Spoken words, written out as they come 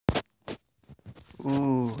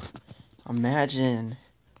Ooh, imagine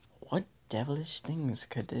what devilish things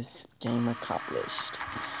could this game accomplish.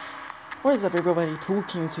 What is up, everybody?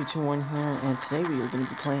 PoolKing221 here, and today we are going to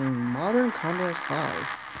be playing Modern Combat 5.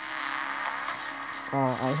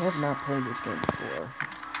 I have not played this game before.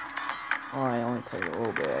 I only played a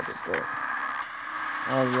little bit of it, but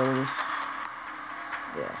all the others,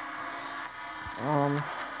 yeah.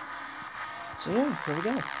 So yeah, here we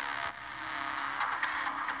go. The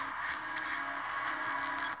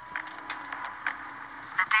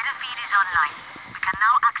data feed is online. We can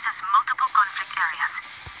now access multiple conflict areas.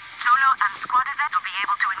 Solo and squad events will be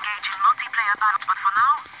able to engage in multiplayer battles, but for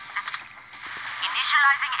now,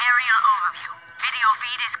 initializing aerial overview. Video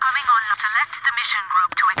feed is coming on. Select the mission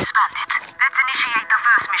group to expand it. Let's initiate the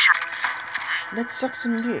first mission. Let's suck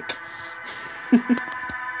some dick.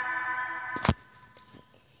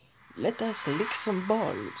 Let us lick some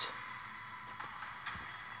balls.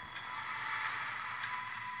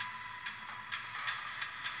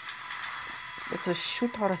 Let us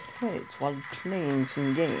shoot our heads while playing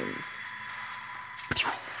some games.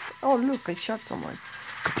 Oh look, I shot someone.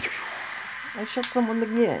 I shot someone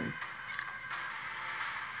again.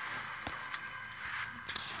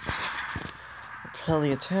 Repel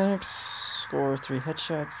the attacks, score 3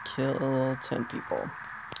 headshots, kill 10 people.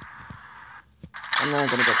 I'm not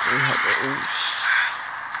gonna get 3 headshots.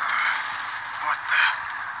 What the?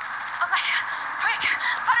 Oh my god! Quick!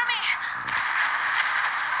 Follow me!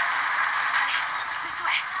 This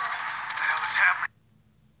way! What the hell is happening?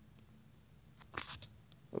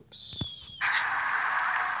 Oops.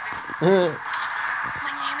 My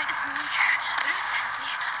name is Mika. Ruth sent me.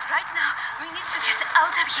 Right now, we need to get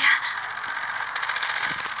out of here.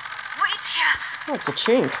 Wait here. Oh, it's a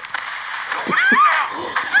chink.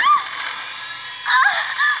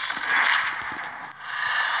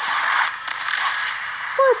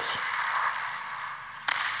 What?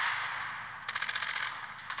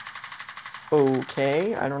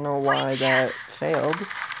 Okay, I don't know why that failed.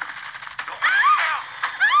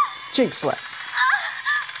 Chink slap.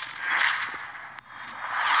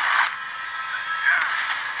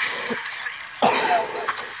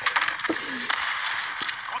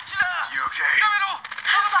 You okay?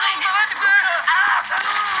 I'm fine. Run!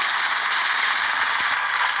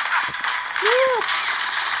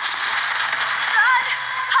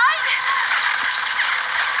 Hide!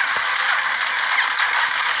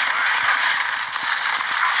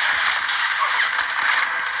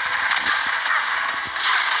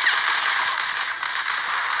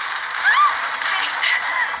 Fixed.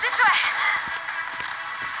 This way.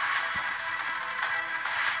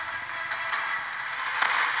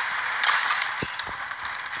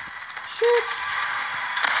 Shit.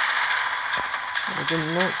 I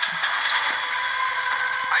didn't know.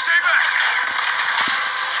 Stay back.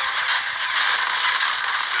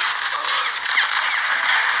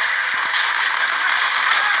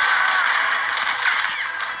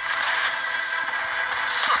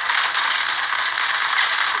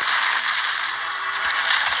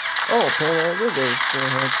 Oh, apparently I did this for a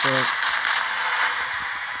headshot.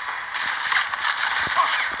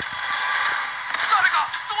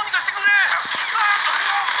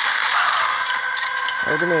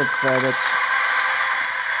 Ultimate faggots.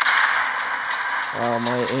 Wow,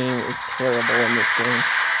 my aim is terrible in this game.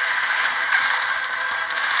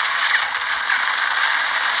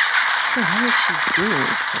 What the hell is she doing?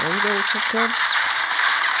 Are you guys check that?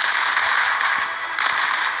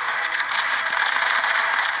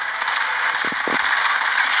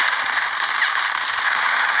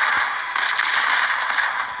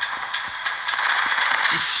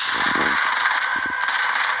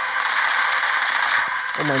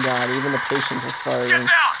 Oh my god, even the patients are firing. Get down!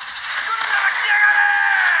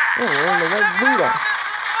 Oh, we're in the White Buddha.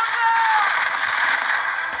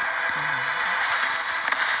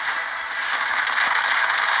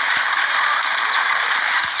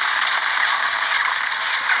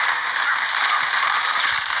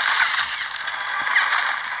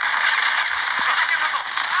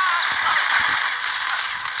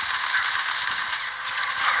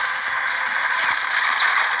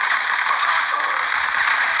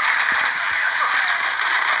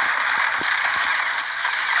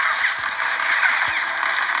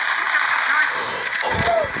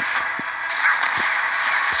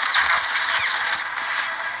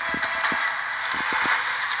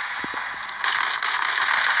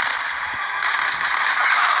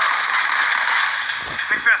 I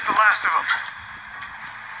think that's the last of them.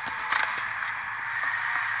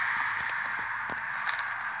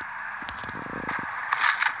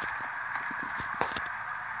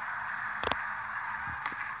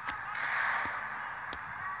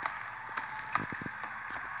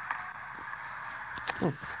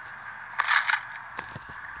 Here,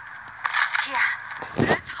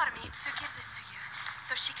 Ruth Harmitsu gives this to you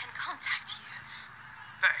so she can contact you.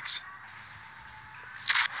 Thanks.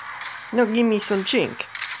 No, give me some chink.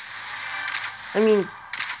 I mean...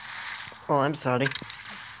 Oh, I'm sorry.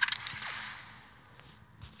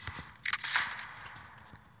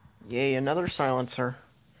 Yay, another silencer.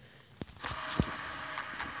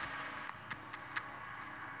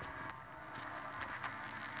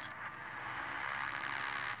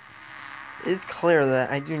 It's clear that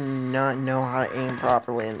I do not know how to aim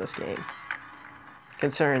properly in this game,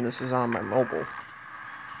 considering this is on my mobile.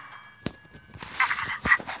 Excellent.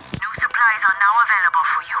 New supplies are now available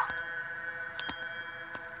for you.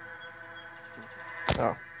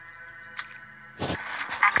 Oh.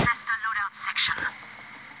 Access the loadout section.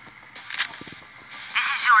 This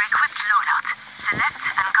is your equipped loadout. Select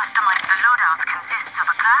and customize the loadout consists of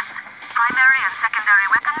a class, primary and secondary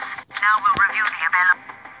weapons. Now we'll review the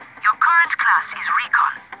available. Your current class is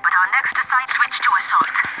Recon, but our next assigned switch to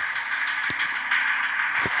Assault.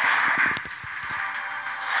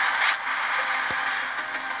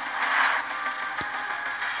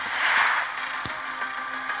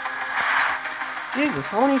 Jesus,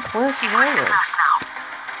 how many classes are Equip the there? class now.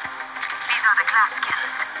 These are the class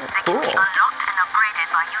skills. They can be Cool. unlocked and upgraded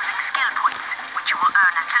by using skill points, which you will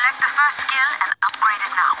earn as select the first skill and upgrade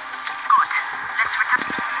it now. Good. Let's return.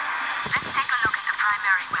 Let's take a look at the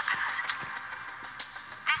primary weapons.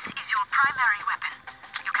 This is your primary weapon.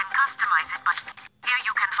 You can customize it, but here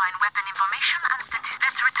you can find weapon information and statistics.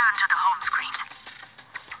 Let's return to the home screen.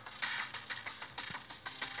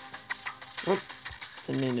 Oh,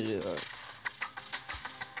 didn't mean to do that.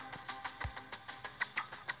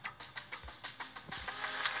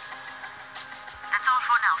 That's all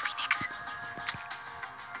for now, Phoenix.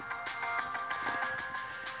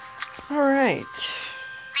 Alright.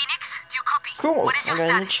 Phoenix, do you copy? Cool, What is I your got an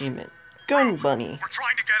status? achievement. Gun Bunny. We're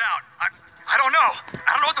trying to get out. I don't know.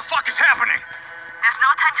 I don't know what the fuck is happening. There's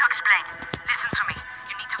no time to explain. Listen to me.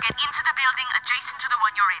 You need to get into the building adjacent to the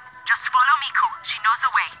one you're in. Just follow Miku. She knows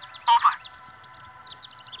the way. Over.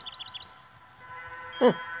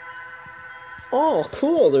 Oh,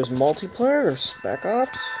 cool. There's multiplayer. There's spec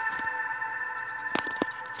ops.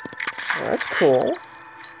 Oh, that's cool.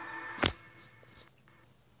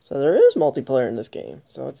 So there is multiplayer in this game.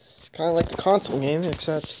 So it's kind of like a console game,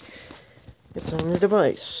 except it's on your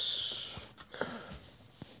device.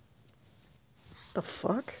 The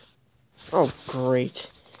fuck? Oh,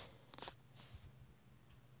 great.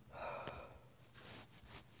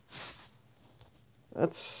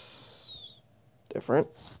 That's different.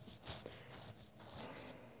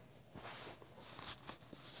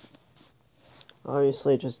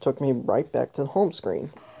 Obviously, it just took me right back to the home screen.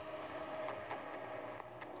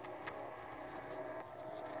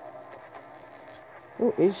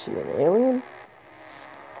 Oh, is she an alien?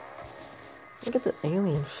 Look at the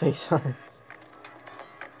alien face on her.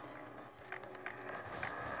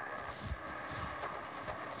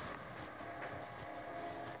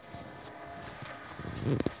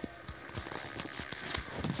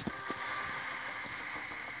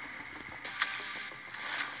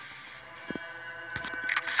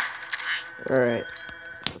 Alright,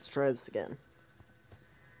 let's try this again.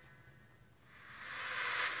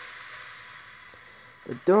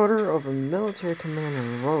 The daughter of a military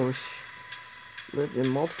commander, Roche, lived in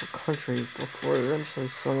multiple countries before eventually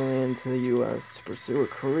settling into the U.S. to pursue a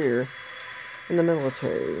career in the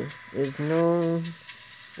military. It is known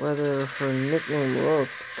whether her nickname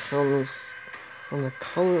Roche comes from the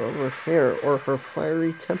color of her hair or her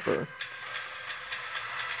fiery temper.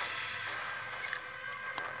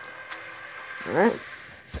 Alright.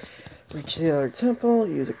 Reach the other temple,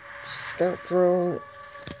 use a scout drone,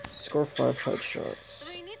 score 5 headshots.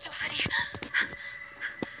 We need to hurry.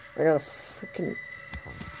 I gotta freaking...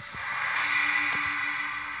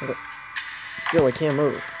 Yo, I can't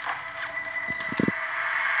move.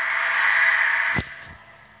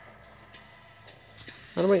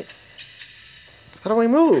 How do I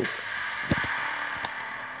move?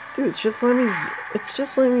 Dude, it's just letting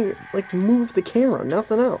me, like, move the camera,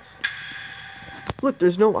 nothing else. Look,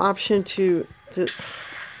 there's no option to...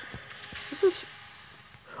 This is...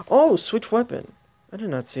 Oh, switch weapon. I did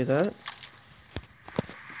not see that.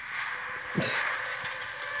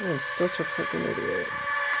 I am such a fucking idiot.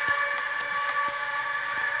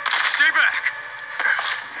 Stay back.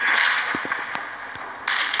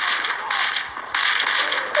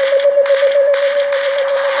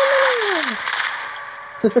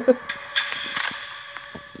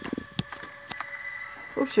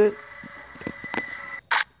 Oh shit.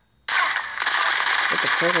 What the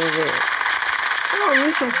fuck is that? Oh,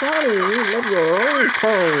 you're so sorry. You love your own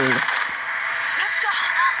tone. Let's go.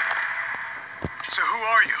 So who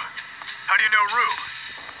are you? How do you know Rue?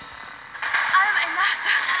 I'm a nurse.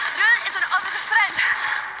 Rue is an old friend.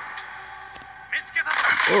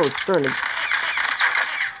 Oh, it's starting to...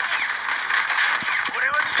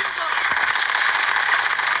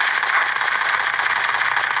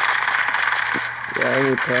 Yeah, I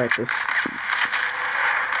need practice.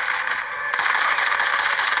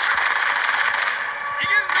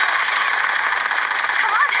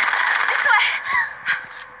 Come on, this way.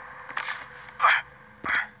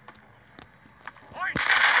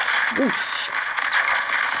 Whoosh.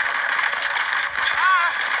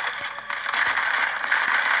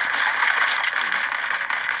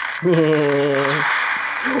 Yeah.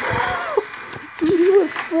 Dude, you were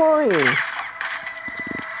flying.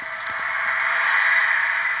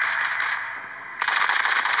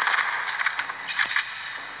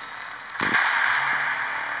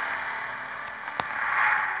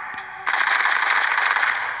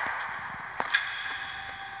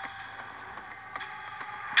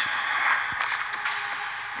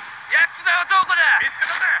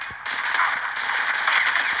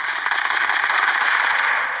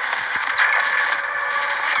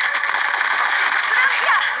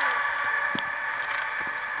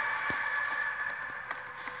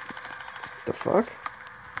 The fuck?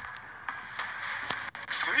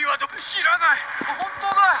 釣りはどこ知らない。本当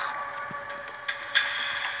だ。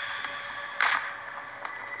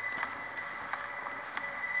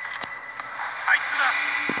あいつ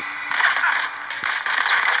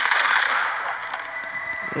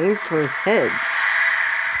だ。 Aim for his head.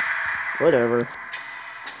 Whatever.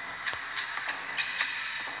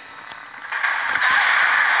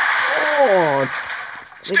 Oh,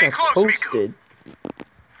 they Stay got close, Miku. toasted.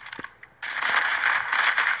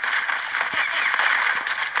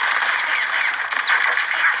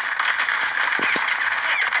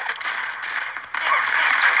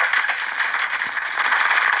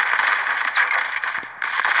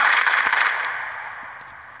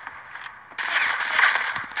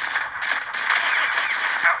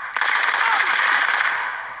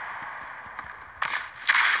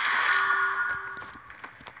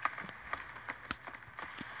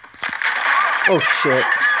 Oh shit.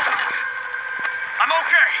 I'm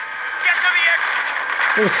okay. Get to the exit.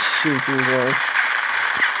 Oh jeez, he was wrong.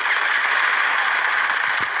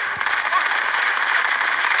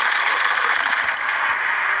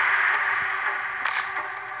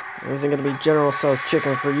 There isn't gonna be General Tso's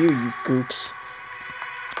chicken for you, you gooks.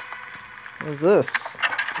 What is this?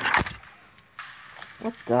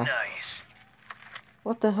 What the? Nice.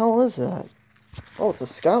 What the hell is that? Oh, it's a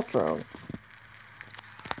scout drone.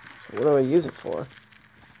 What do I use it for?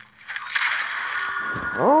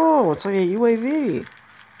 Oh, it's like a UAV.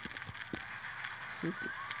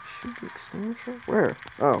 Shoot the extinguisher? Where?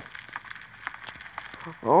 Oh.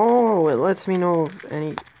 Oh, it lets me know of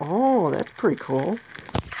any... Oh, that's pretty cool.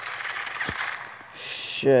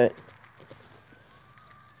 Shit.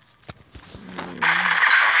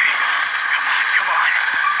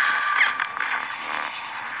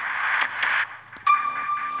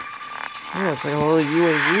 Yeah, it's like a little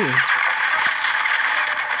UAV.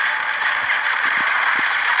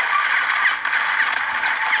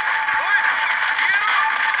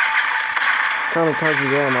 Kamikaze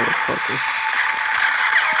there, motherfucker.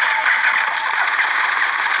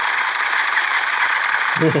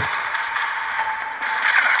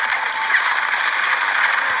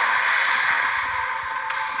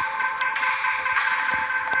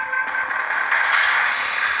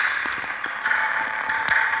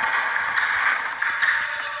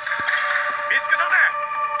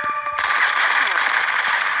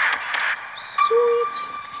 Sweet.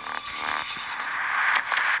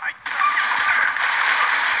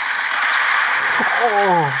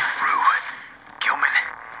 Oh. Rue, Gilman,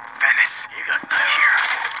 Venice. You got that here.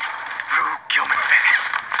 Rue, Gilman, Venice.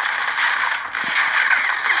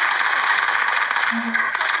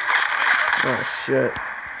 Oh shit.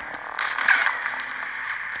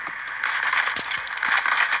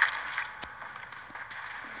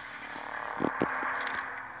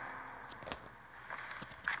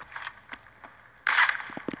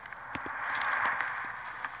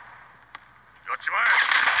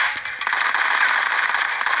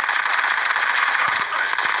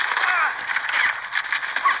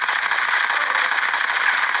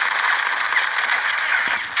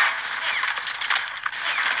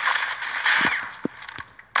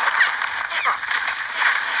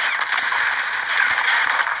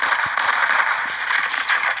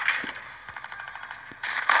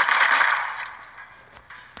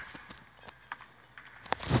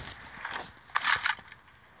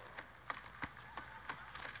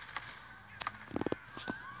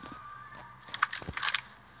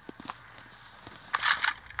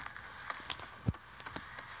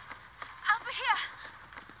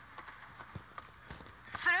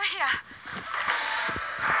 here.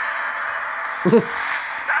 助けて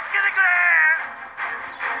くれ。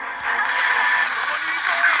そこにいるぞ。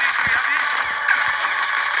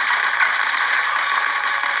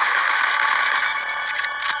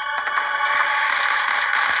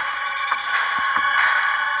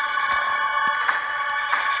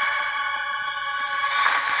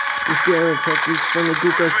Jared took these from the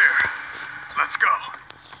group of... Clear. Let's go.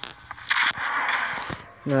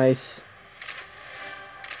 Nice.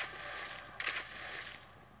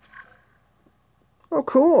 Oh,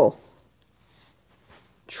 cool.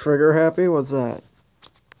 Trigger happy? What's that?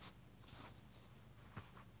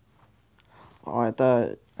 Oh, I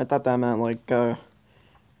thought that meant like the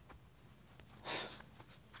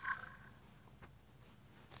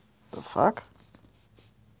fuck?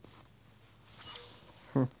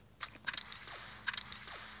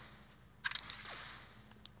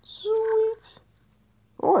 Sweet.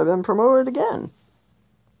 Oh, I've been promoted again.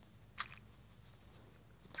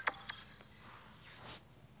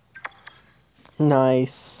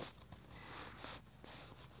 Nice.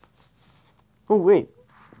 Oh, wait.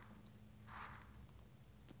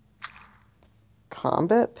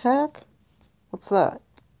 Combat pack? What's that?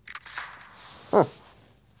 Huh.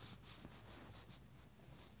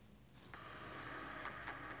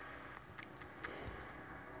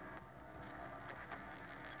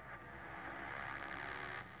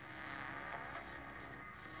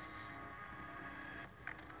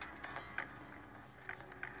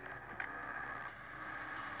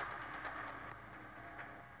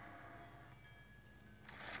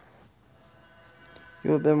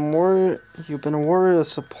 You've been awarded a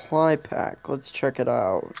supply pack. Let's check it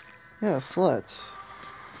out. Yes, let's.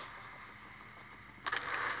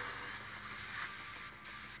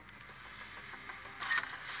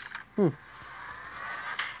 It's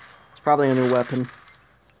probably a new weapon.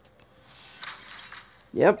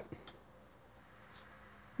 Yep.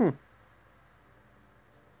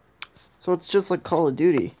 So it's just like Call of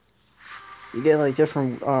Duty. You get like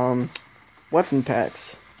different weapon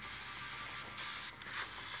packs.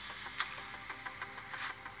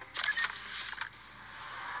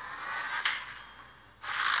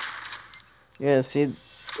 Yeah, see, it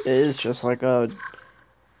is just like a...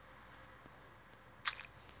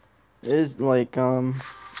 It is like,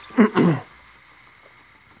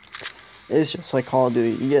 it's just like Call of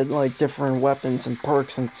Duty. You get like different weapons and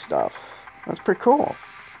perks and stuff. That's pretty cool.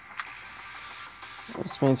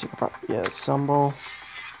 This means you can probably, yeah, assemble.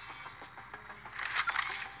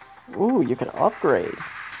 Ooh, you can upgrade.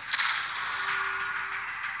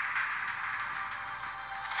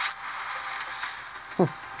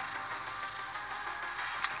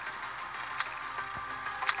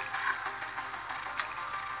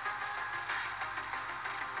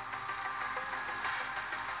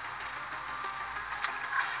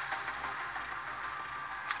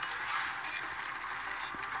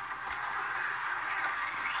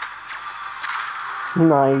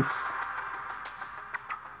 Nice.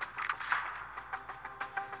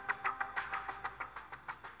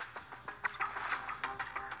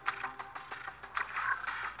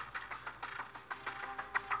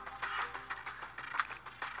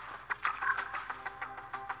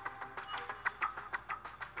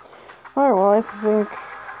 Alright, well, I think...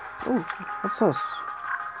 Ooh, what's this?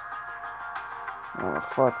 Oh,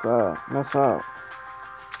 fuck that. Mess up.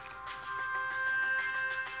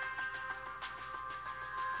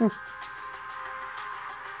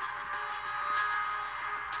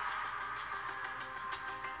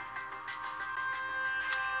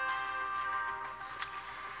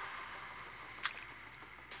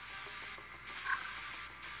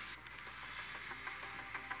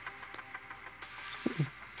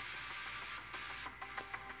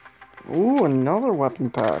 Ooh, another weapon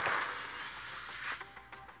pack.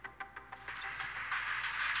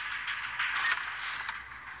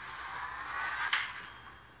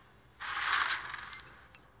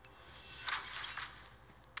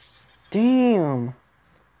 Damn.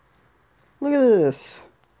 Look at this.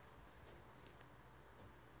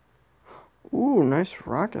 Ooh, nice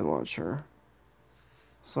rocket launcher.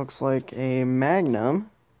 This looks like a Magnum.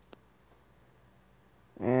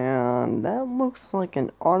 And that looks like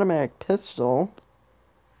an automatic pistol.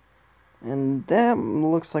 And that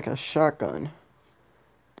looks like a shotgun.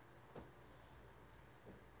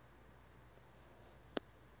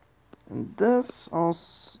 And this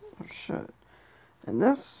also... Oh, shit. And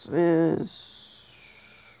this is...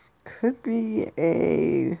 Could be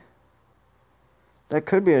a... That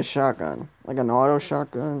could be a shotgun. Like an auto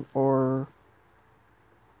shotgun, or...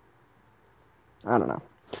 I don't know.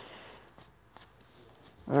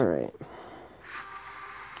 Alright.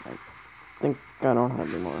 think I don't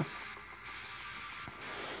have any more.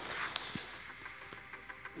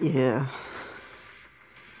 Yeah.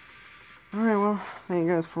 Alright, well, thank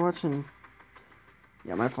you guys for watching.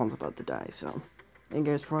 Yeah, my phone's about to die, so thank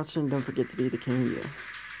you guys for watching. Don't forget to be the king of you.